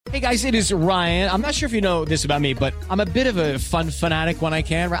Hey guys, it is Ryan. I'm not sure if you know this about me, but I'm a bit of a fun fanatic when I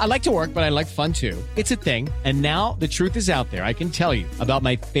can. I like to work, but I like fun too. It's a thing. And now the truth is out there. I can tell you about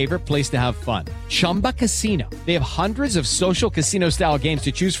my favorite place to have fun. Chumba Casino. They have hundreds of social casino style games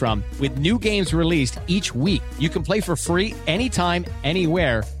to choose from with new games released each week. You can play for free anytime,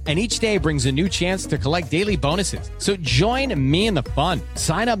 anywhere. And each day brings a new chance to collect daily bonuses. So join me in the fun.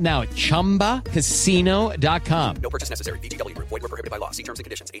 Sign up now at ChumbaCasino.com. No purchase necessary. VGW. Void where prohibited by law. See terms and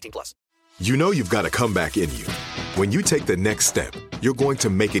conditions. 18+. You know you've got a comeback in you. When you take the next step, you're going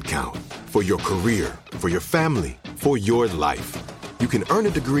to make it count. For your career, for your family, for your life. You can earn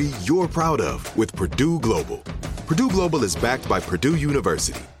a degree you're proud of with Purdue Global. Purdue Global is backed by Purdue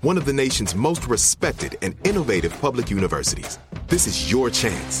University, one of the nation's most respected and innovative public universities. This is your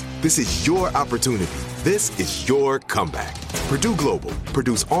chance. This is your opportunity. This is your comeback. Purdue Global,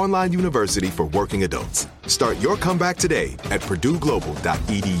 Purdue's online university for working adults. Start your comeback today at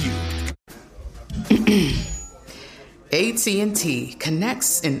purdueglobal.edu. AT&T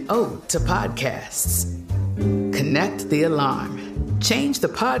connects an ode to podcasts. Connect the alarm. Change the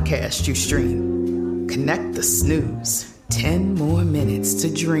podcast you stream. Connect the snooze. 10 more minutes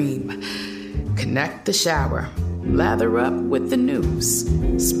to dream. Connect the shower. Lather up with the news.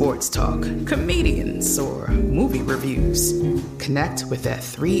 Sports talk, comedians, or movie reviews. Connect with that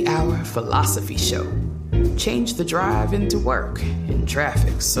 3-hour philosophy show. Change the drive into work in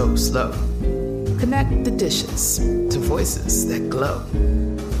traffic so slow. Connect the dishes to voices that glow.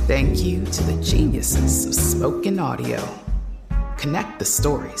 Thank you to the geniuses of spoken audio. Connect the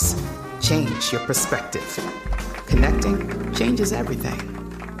stories. Change your perspective. Connecting changes everything.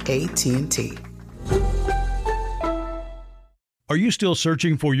 AT&T. Are you still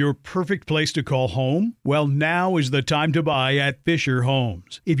searching for your perfect place to call home? Well, now is the time to buy at Fisher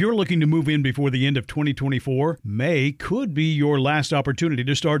Homes. If you're looking to move in before the end of 2024, May could be your last opportunity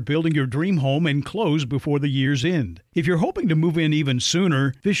to start building your dream home and close before the year's end. If you're hoping to move in even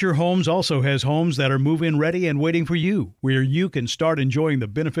sooner, Fisher Homes also has homes that are move-in ready and waiting for you, where you can start enjoying the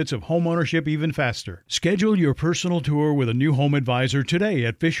benefits of homeownership even faster. Schedule your personal tour with a new home advisor today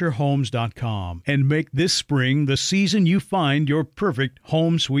at FisherHomes.com and make this spring the season you find your perfect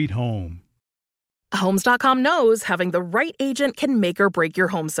home sweet home. Homes.com knows having the right agent can make or break your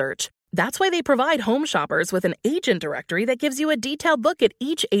home search. That's why they provide home shoppers with an agent directory that gives you a detailed look at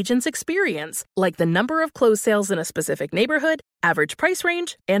each agent's experience, like the number of closed sales in a specific neighborhood, average price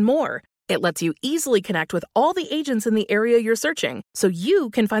range, and more. It lets you easily connect with all the agents in the area you're searching, so you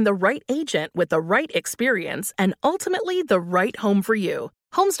can find the right agent with the right experience and ultimately the right home for you.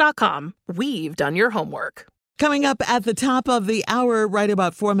 Homes.com. We've done your homework. Coming up at the top of the hour, right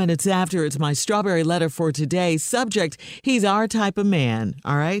about 4 minutes after, it's my strawberry letter for today. Subject, he's our type of man,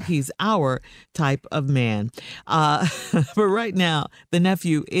 all right? He's our type of man. But right now, the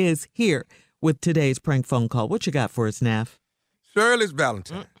nephew is here with today's prank phone call. What you got for us, Neff? Shirley's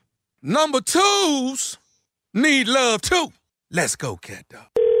Valentine. Number 2s need love, too. Let's go, cat dog.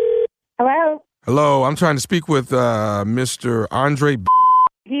 Hello? Hello, I'm trying to speak with Mr. Andre.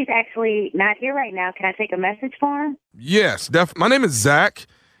 He's actually not here right now. Can I take a message for him? Yes, my name is Zach,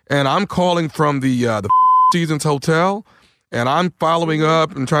 and I'm calling from the Seasons Hotel, and I'm following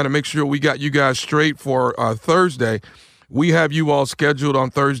up and trying to make sure we got you guys straight for Thursday. We have you all scheduled on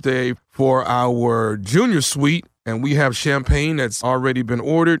Thursday for our junior suite, and we have champagne that's already been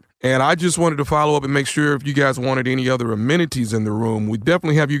ordered. And I just wanted to follow up and make sure if you guys wanted any other amenities in the room. We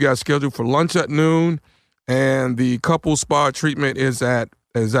definitely have you guys scheduled for lunch at noon, and the couple spa treatment is at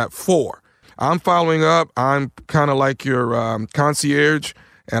 4. I'm following up. I'm kind of like your concierge,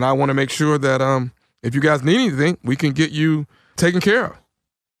 and I want to make sure that if you guys need anything, we can get you taken care of.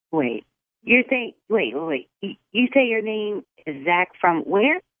 Wait. You say your name is Zach from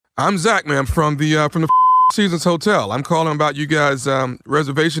where? I'm Zach, ma'am, from the Seasons Hotel. I'm calling about you guys'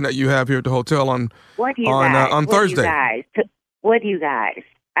 reservation that you have here at the hotel on Thursday. What do you guys?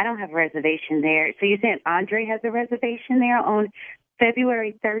 I don't have a reservation there. So you're saying Andre has a reservation there on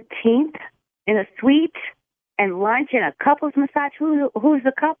February 13th in a suite and lunch and a couple's massage? Who's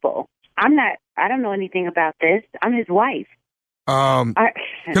the couple? I don't know anything about this. I'm his wife. Can I?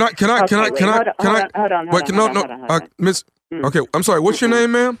 Hold on. Miss. Okay, I'm sorry. What's your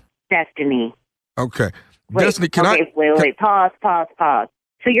name, ma'am? Destiny. Okay. Destiny, Wait. Pause.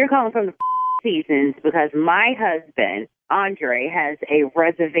 So you're calling from the Seasons because my husband, Andre, has a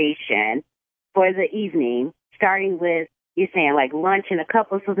reservation for the evening, starting with, you're saying like lunch and a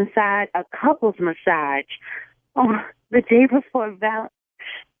couple's massage? Oh, the day before Valentine's.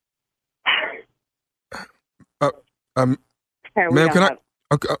 Ma'am, can I?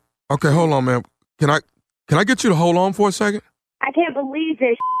 Okay, hold on, ma'am. Can I get you to hold on for a second? I can't believe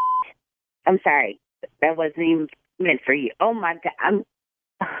this. I'm sorry. That wasn't even meant for you. Oh, my God.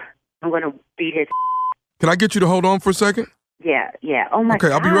 I'm going to beat his. Can I get you to hold on for a second? Yeah. Oh, my God.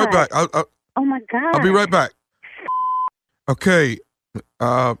 Okay, I'll be right back. Oh, my God. I'll be right back. Okay,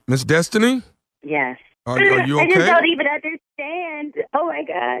 Miss Destiny? Yes. Are you okay? I just don't even understand. Oh, my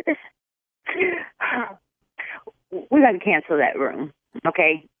God. We're going to cancel that room,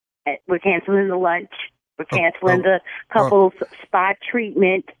 okay? We're canceling the lunch. We're canceling the couple's spa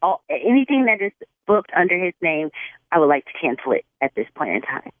treatment. Anything that is booked under his name, I would like to cancel it at this point in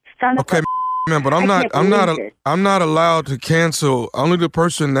time. Okay, man, but I'm not allowed to cancel. Only the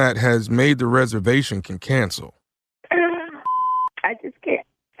person that has made the reservation can cancel. I just can't.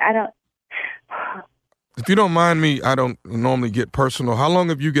 I don't. If you don't mind me, I don't normally get personal. How long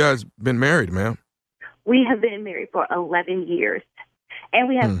have you guys been married, ma'am? We have been married for 11 years, and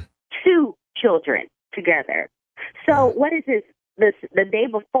we have 2 children together. So what is this? The day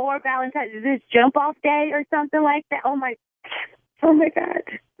before Valentine's? Is this jump off day or something like that? Oh my God!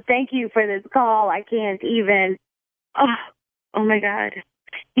 Thank you for this call. I can't even. Oh my God!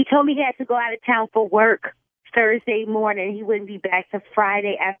 He told me he had to go out of town for work Thursday morning. He wouldn't be back till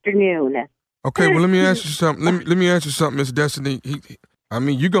Friday afternoon. Okay, well let me ask you something. Let me ask you something, Miss Destiny.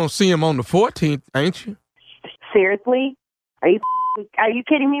 You're gonna see him on the 14th, ain't you? Seriously? Are you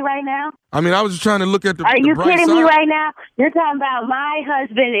kidding me right now? I was just trying to look at the. Are you bright kidding side. me right now? You're talking about my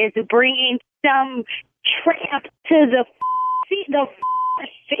husband is bringing some tramp to the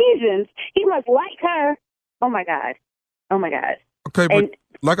seasons. He must like her. Oh my God. Okay, but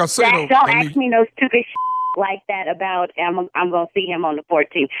like I said, don't ask me no stupid like that about I'm gonna see him on the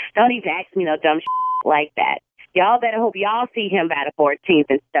 14th. Don't even ask me no dumb like that. Y'all better hope y'all see him by the 14th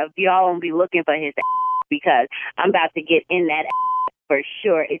and stuff. Y'all won't be looking for his because I'm about to get in that for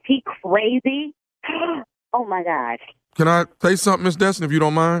sure. Is he crazy? Oh my God. Can I say something, Miss Destiny, if you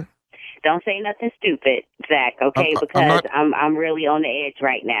don't mind? Don't say nothing stupid, Zach, okay? Because I'm really on the edge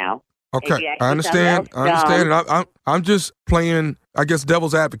right now. Okay, I understand. I'm just playing, I guess,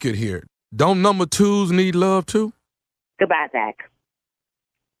 devil's advocate here. Don't number 2s need love too? Goodbye, Zach.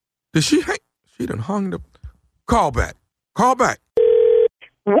 Did she hang? She done hung the. Call back.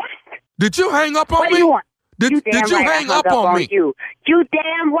 What? Did you hang up on what me? Do you want? Did you hang up on me? You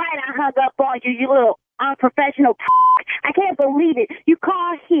damn right I hung up on you, you little unprofessional. I can't believe it. You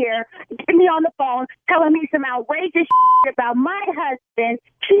call here, get me on the phone, telling me some outrageous about my husband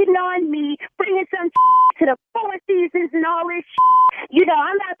cheating on me, bringing some to the 4 seasons and all this.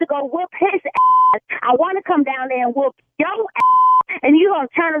 I'm about to go whoop his ass. I want to come down there and whoop your ass, and you gonna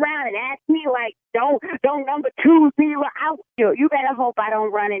turn around and ask me like, don't number 2s need out. You better hope I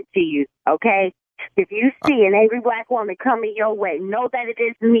don't run into you, okay? If you see an angry black woman coming your way, know that it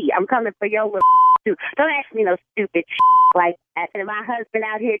is me. I'm coming for your little too. Don't ask me no stupid like that. And my husband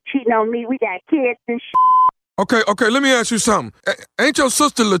out here cheating on me. We got kids and Okay, let me ask you something. Ain't your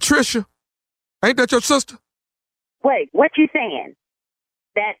sister Latricia? Ain't that your sister? Wait, what you saying?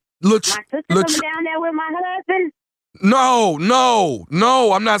 That my sister coming down there with my husband? No,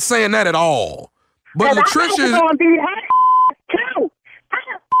 I'm not saying that at all. But Latricia is gonna be her too. How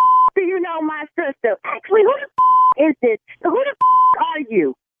the do you know my sister? Actually, who the is this? Who the are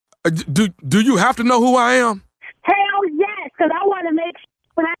you? Do you have to know who I am? Hell yes, because I want to make sure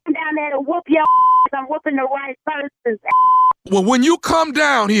when I come down there to whoop your I'm whooping the right person's. Well, when you come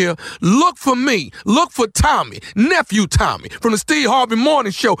down here, look for me. Look for Tommy, nephew Tommy, from the Steve Harvey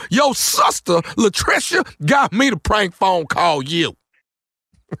Morning Show. Your sister, Latricia, got me to prank phone call you.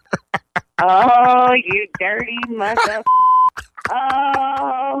 Oh, you dirty mother.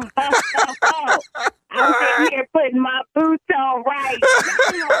 Oh. I'm sitting here putting my boots on right.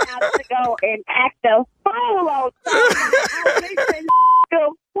 I'm about to go and act a fool on something.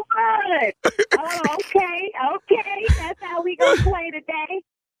 Oh, what? Oh, okay. That's how we gonna play today.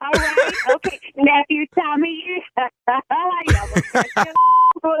 All right. Okay. Nephew Tommy.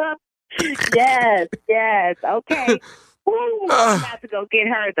 Yes. Okay. Ooh, I'm about to go get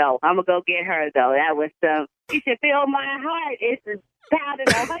her though. That was you should feel my heart. It's pounding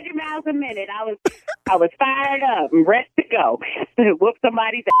 100 miles a minute. I was fired up and ready to go. Whoop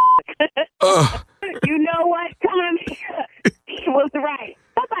somebody's ass. You know what, Tommy? He was right.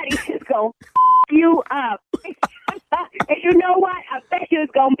 Somebody is gonna you up. And you know what? I bet you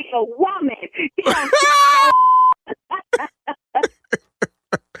it's gonna be a woman.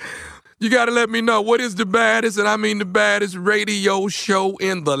 You got to let me know, what is the baddest, and I mean the baddest radio show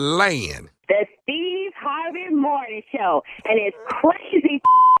in the land? The Steve Harvey Morning Show. And it's crazy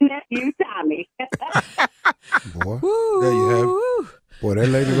nephew Tommy. Boy, there you have it. Boy, that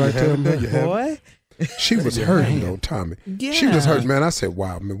lady right there, there you have it. She was hurting though, Tommy. Yeah. She was hurting, man. I said,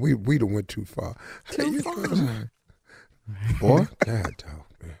 "Wow, man, we done went too far." Boy, God, dog,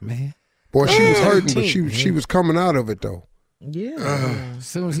 man. Boy, she was hurting, but she was coming out of it though. Yeah. As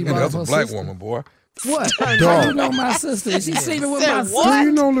soon as he That bought was a black woman, boy. What? Dog. You know my sister. She's sleeping with my Do sister.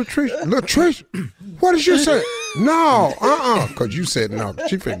 you know Latricia? Latricia, what did you say? No, because you said no.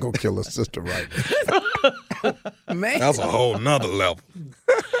 She finna go kill her sister right now. Man. That's a whole nother level.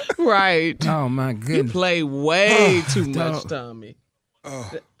 Right. Oh, my You goodness. play way too dog. much, Tommy.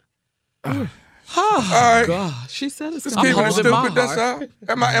 All right. God, she said it's Just gonna keep it hold in my stupid, that's heart.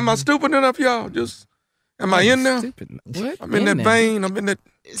 all. Am I stupid enough, y'all? Am I in there? Stupid. What? I'm in that vein. I'm in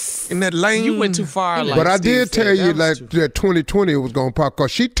that lane. You went too far. Like But I Steve did said. tell you That like was too- that 2020 was gonna pop because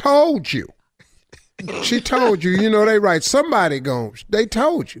she told you. She told you. You know they right. Somebody they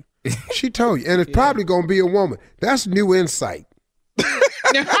told you. She told you, and it's probably gonna be a woman. That's new insight.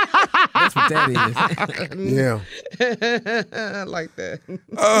 That's what that is. Yeah. I like that.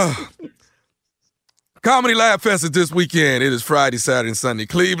 Comedy Lab Fest is this weekend. It is Friday, Saturday, and Sunday.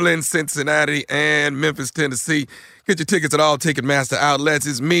 Cleveland, Cincinnati, and Memphis, Tennessee. Get your tickets at all Ticketmaster outlets.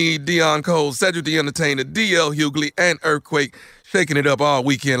 It's me, Dion Cole, Cedric the Entertainer, D.L. Hughley, and Earthquake shaking it up all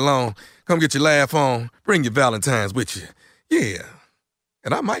weekend long. Come get your laugh on. Bring your Valentines with you. Yeah.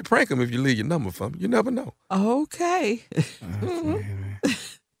 And I might prank them if you leave your number for me. You never know. Okay.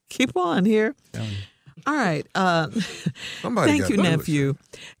 Keep on here. All right. Somebody Thank got you, to do it. nephew.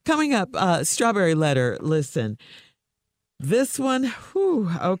 Coming up, Strawberry Letter. Listen, this one,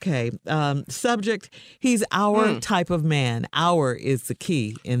 okay. Subject, he's our type of man. Our is the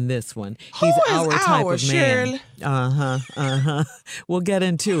key in this one. He's our type of man. Uh-huh. We'll get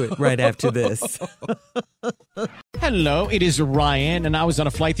into it right after this. Hello, it is Ryan, and I was on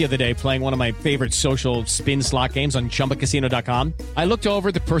a flight the other day playing one of my favorite social spin slot games on ChumbaCasino.com. I looked over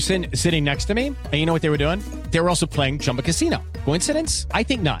at the person sitting next to me, and you know what they were doing? They were also playing Chumba Casino. Coincidence? I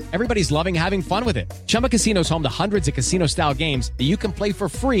think not. Everybody's loving having fun with it. Chumba Casino is home to hundreds of casino-style games that you can play for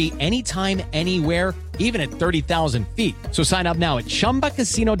free anytime, anywhere, even at 30,000 feet. So sign up now at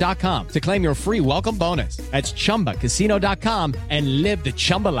ChumbaCasino.com to claim your free welcome bonus. That's ChumbaCasino.com and live the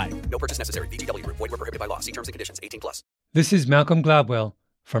Chumba life. No purchase necessary. VGW Group. Void where prohibited by law. See terms and conditions. 18+. This is Malcolm Gladwell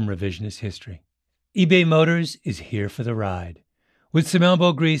from Revisionist History. eBay Motors is here for the ride. With some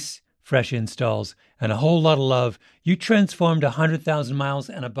elbow grease, fresh installs, and a whole lot of love, you transformed 100,000 miles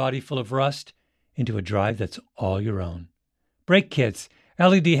and a body full of rust into a drive that's all your own. Brake kits,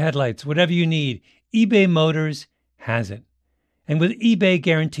 LED headlights, whatever you need, eBay Motors has it. And with eBay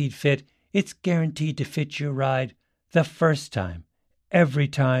Guaranteed Fit, it's guaranteed to fit your ride the first time, every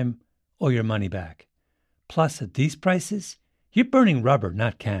time, or your money back. Plus, at these prices, you're burning rubber,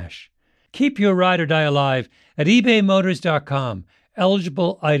 not cash. Keep your ride or die alive at ebaymotors.com.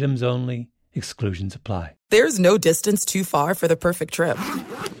 Eligible items only. Exclusions apply. There's no distance too far for the perfect trip.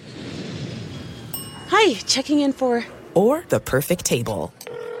 Hi, checking in for... Or the perfect table.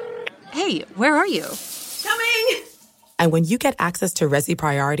 Hey, where are you? Coming! And when you get access to Resi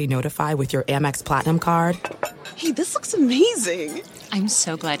Priority Notify with your Amex Platinum card... Hey, this looks amazing. I'm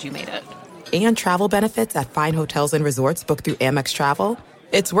so glad you made it. And travel benefits at fine hotels and resorts booked through Amex Travel,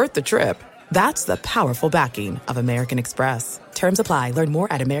 it's worth the trip. That's the powerful backing of American Express. Terms apply. Learn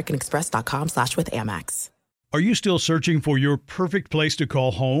more at americanexpress.com/withAmex. Are you still searching for your perfect place to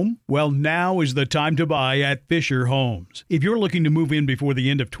call home? Well, now is the time to buy at Fisher Homes. If you're looking to move in before the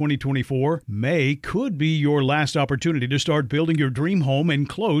end of 2024, May could be your last opportunity to start building your dream home and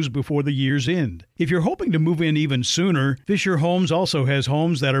close before the year's end. If you're hoping to move in even sooner, Fisher Homes also has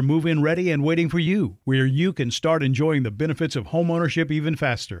homes that are move-in ready and waiting for you, where you can start enjoying the benefits of homeownership even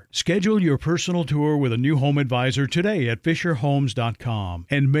faster. Schedule your personal tour with a new home advisor today at FisherHomes.com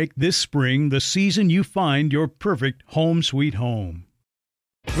and make this spring the season you find your perfect home sweet home.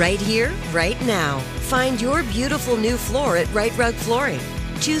 Right here, right now. Find your beautiful new floor at Right Rug Flooring.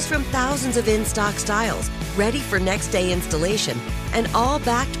 Choose from thousands of in-stock styles, ready for next day installation, and all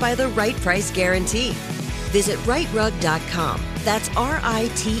backed by the right price guarantee. Visit rightrug.com. That's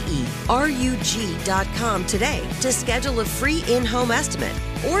RITERUG.com today to schedule a free in-home estimate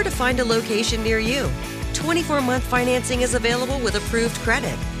or to find a location near you. 24-month financing is available with approved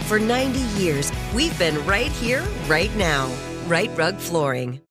credit. For 90 years, we've been right here, right now. Right Rug Flooring.